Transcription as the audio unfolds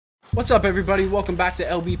What's up, everybody? Welcome back to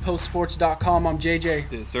LBPostSports.com. I'm JJ.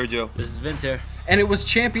 This is Sergio. This is Vince here. And it was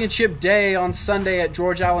championship day on Sunday at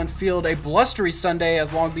George Allen Field, a blustery Sunday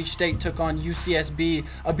as Long Beach State took on UCSB.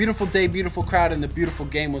 A beautiful day, beautiful crowd, and the beautiful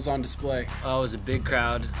game was on display. Oh, it was a big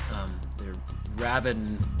crowd. They're rabid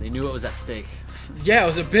and they knew what was at stake. Yeah, it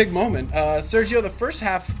was a big moment. Sergio, the first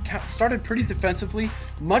half started pretty defensively,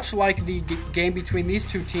 much like the game between these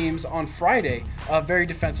two teams on Friday. Very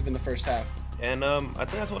defensive in the first half. And I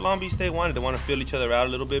think that's what Long Beach State wanted. They wanted to feel each other out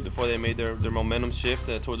a little bit before they made their momentum shift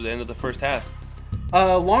towards the end of the first half.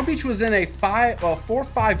 Long Beach was in a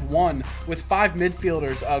 4-5-1 with five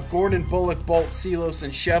midfielders, Gordon, Bullock, Bolt, Silos,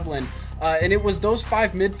 and Shevlin. And it was those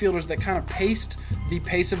five midfielders that kind of paced the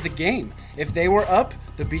pace of the game. If they were up,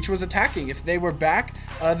 the Beach was attacking. If they were back,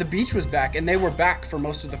 the Beach was back. And they were back for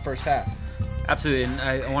most of the first half. Absolutely, and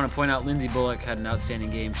I want to point out Lindsay Bullock had an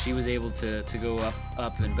outstanding game. She was able to go up,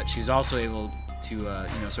 but she was also able to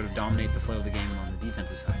sort of dominate the flow of the game on the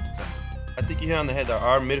defensive side. So I think you hit on the head.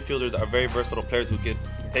 Our midfielders are very versatile players who can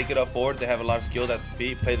take it up forward. They have a lot of skills at the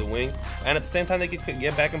feet, play the wings, and at the same time they can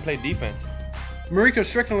get back and play defense. Mariko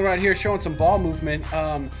Strickland right here showing some ball movement.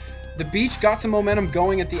 The Beach got some momentum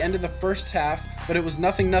going at the end of the first half, but it was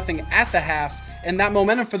nothing at the half, and that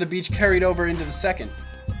momentum for the Beach carried over into the second.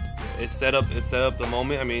 It set up the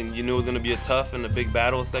moment. I mean, you knew it was going to be a tough and a big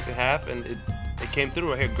battle second half, and it came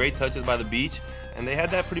through. I had great touches by the Beach, and they had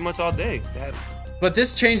that pretty much all day. But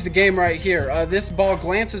this changed the game right here. This ball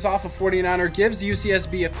glances off a 49er, gives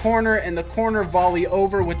UCSB a corner, and the corner volley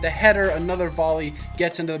over with the header. Another volley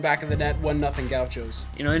gets into the back of the net, 1-0 Gauchos.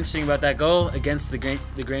 you know, interesting about that goal against the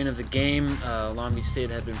grain of the game. Long Beach State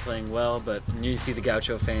had been playing well, but you see the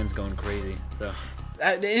Gaucho fans going crazy. So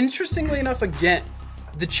Interestingly enough, again,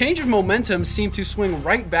 the change of momentum seemed to swing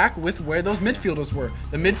right back with where those midfielders were.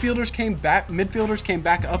 The midfielders came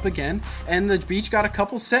back up again, and the Beach got a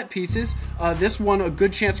couple set pieces. This one, a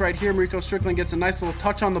good chance right here. Mariko Strickland gets a nice little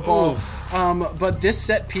touch on the ball. But this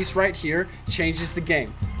set piece right here changes the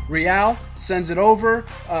game. Real sends it over,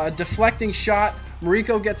 deflecting shot.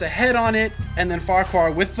 Mariko gets a head on it, and then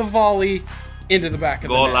Farquhar with the volley into the back of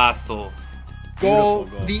the net. Golazo. Goal,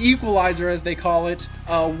 the equalizer as they call it,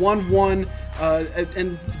 1-1,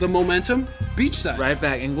 and the momentum, Beach side. right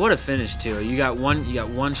back, and what a finish too. You got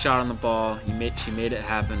one shot on the ball. She made it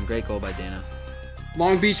happen. Great goal by Dana.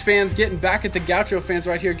 Long Beach fans getting back at the Gaucho fans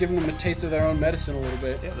right here, giving them a taste of their own medicine a little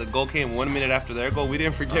bit. Yeah, the goal came 1 minute after their goal. We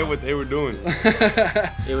didn't forget what they were doing.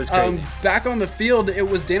 It was crazy. Back on the field, it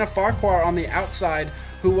was Dana Farquhar on the outside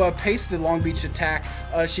who paced the Long Beach attack.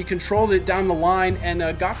 She controlled it down the line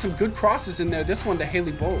and got some good crosses in there. This one to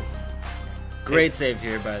Haley Bolt. Great save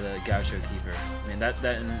here by the Gaucho keeper. I mean, that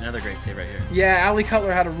another great save right here. Yeah, Allie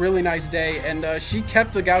Cutler had a really nice day, and she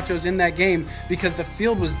kept the Gauchos in that game because the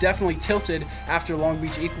field was definitely tilted after Long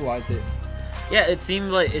Beach equalized it. Yeah, it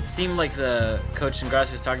seemed like the coach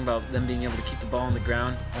Ingrassi was talking about them being able to keep the ball on the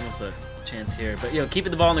ground. Almost a chance here, but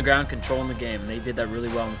keeping the ball on the ground, controlling the game. And they did that really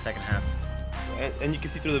well in the second half. And you can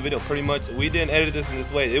see through the video, pretty much, we didn't edit this in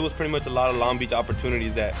this way. It was pretty much a lot of Long Beach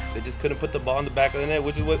opportunities that they just couldn't put the ball in the back of the net,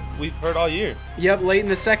 which is what we've heard all year. Yep, late in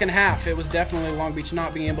the second half, it was definitely Long Beach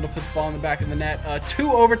not being able to put the ball in the back of the net.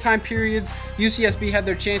 2 overtime periods. UCSB had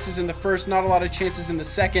their chances in the first, not a lot of chances in the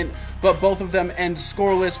second, but both of them end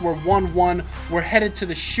scoreless. We're 1-1. We're headed to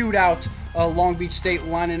the shootout. Long Beach State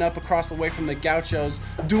lining up across the way from the Gauchos,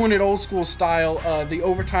 doing it old school style, the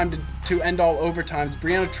overtime to end all overtimes.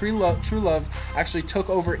 Brianna Trulove actually took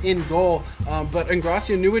over in goal, but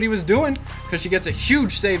Ingrassia knew what he was doing because she gets a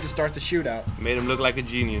huge save to start the shootout. Made him look like a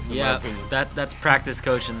genius, in my opinion. that's practice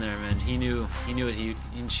coaching there, man. He knew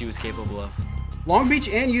what she was capable of. Long Beach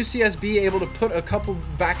and UCSB able to put a couple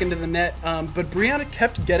back into the net, but Brianna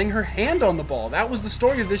kept getting her hand on the ball. That was the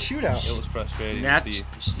story of this shootout. It was frustrating to see.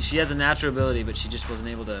 She has a natural ability, but she just wasn't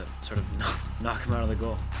able to sort of knock him out of the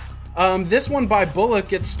goal. This one by Bullock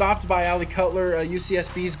gets stopped by Allie Cutler,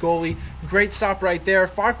 UCSB's goalie. Great stop right there.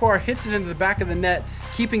 Farquhar hits it into the back of the net,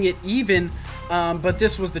 keeping it even, but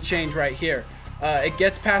this was the change right here. It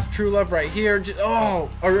gets past Trulove right here.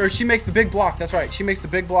 Or she makes the big block. That's right. She makes the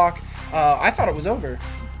big block. I thought it was over.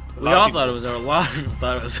 We all thought it was over. A lot of people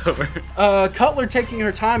thought it was over. Cutler taking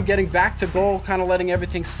her time, getting back to goal, kind of letting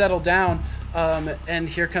everything settle down. And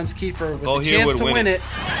here comes Kiefer with the chance to win it.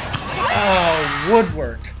 Oh,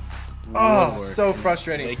 woodwork. Oh, so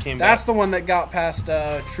frustrating. That's the one that got past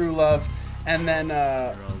Trulove. And then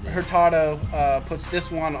Hurtado puts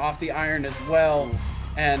this one off the iron as well.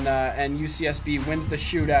 And UCSB wins the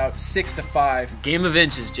shootout 6-5. Game of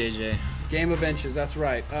inches, JJ. Game of inches, that's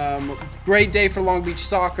right. Great day for Long Beach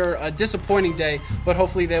soccer. A disappointing day, but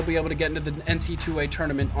hopefully they'll be able to get into the NC2A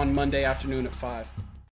tournament on Monday afternoon at 5.